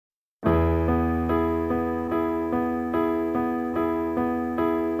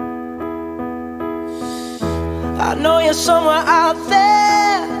I know you're somewhere out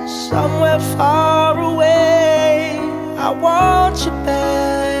there, somewhere far away. I want you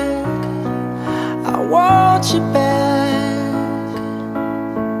back, I want you back.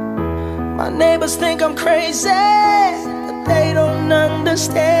 My neighbors think I'm crazy, but they don't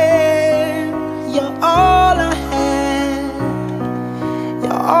understand. You're all I had,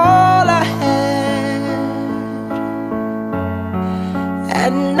 you're all I had.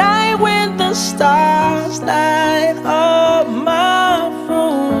 At night when the stars light up my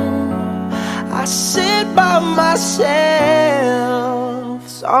room, I sit by myself,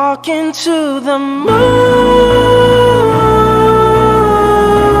 talking to the moon,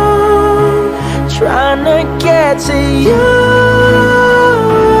 trying to get to you.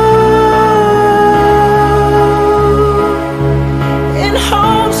 In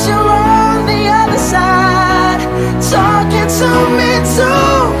hopes you're on the other side, talking to me too.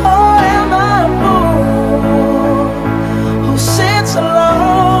 Or am I a fool who sits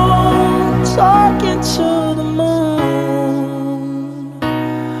alone, talking to the moon?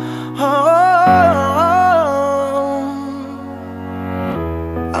 Oh,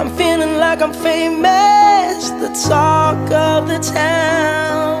 I'm feeling like I'm famous, the talk of the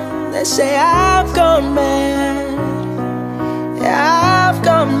town. They say I've gone mad, yeah, I've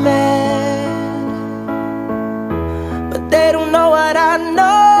gone mad. But they don't know what I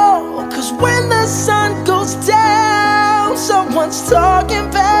know, 'cause when the sun goes down, someone's talking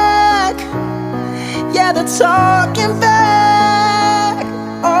back. Yeah, they're talking back.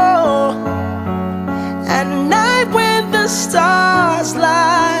 Oh, at night when the stars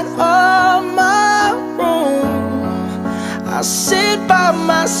light up my room, I sit by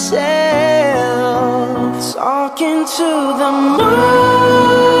myself, talking to the moon,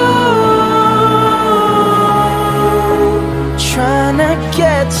 trying to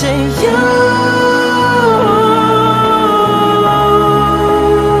get to you.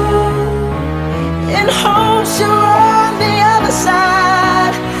 In hopes you're on the other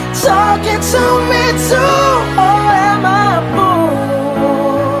side, talking to me too. Or am I a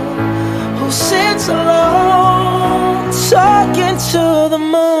fool who sits alone, talking to the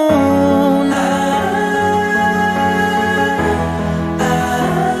moon?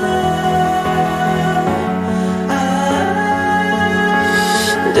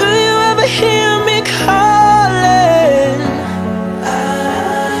 Do you ever hear me calling?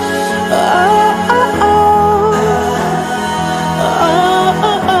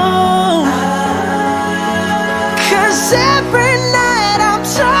 Cause every night I'm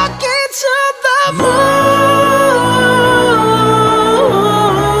talking to the moon,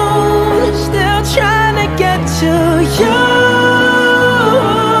 still trying to get to you.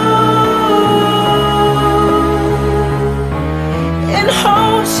 In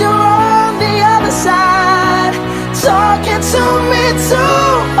hopes you're on the other side, talking to me too.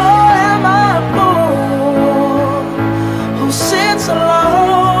 Or am I a fool who sits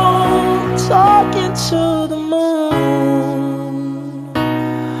alone, talking to the moon?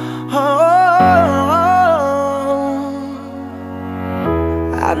 Oh,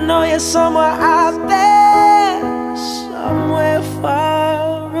 I know you're somewhere out there,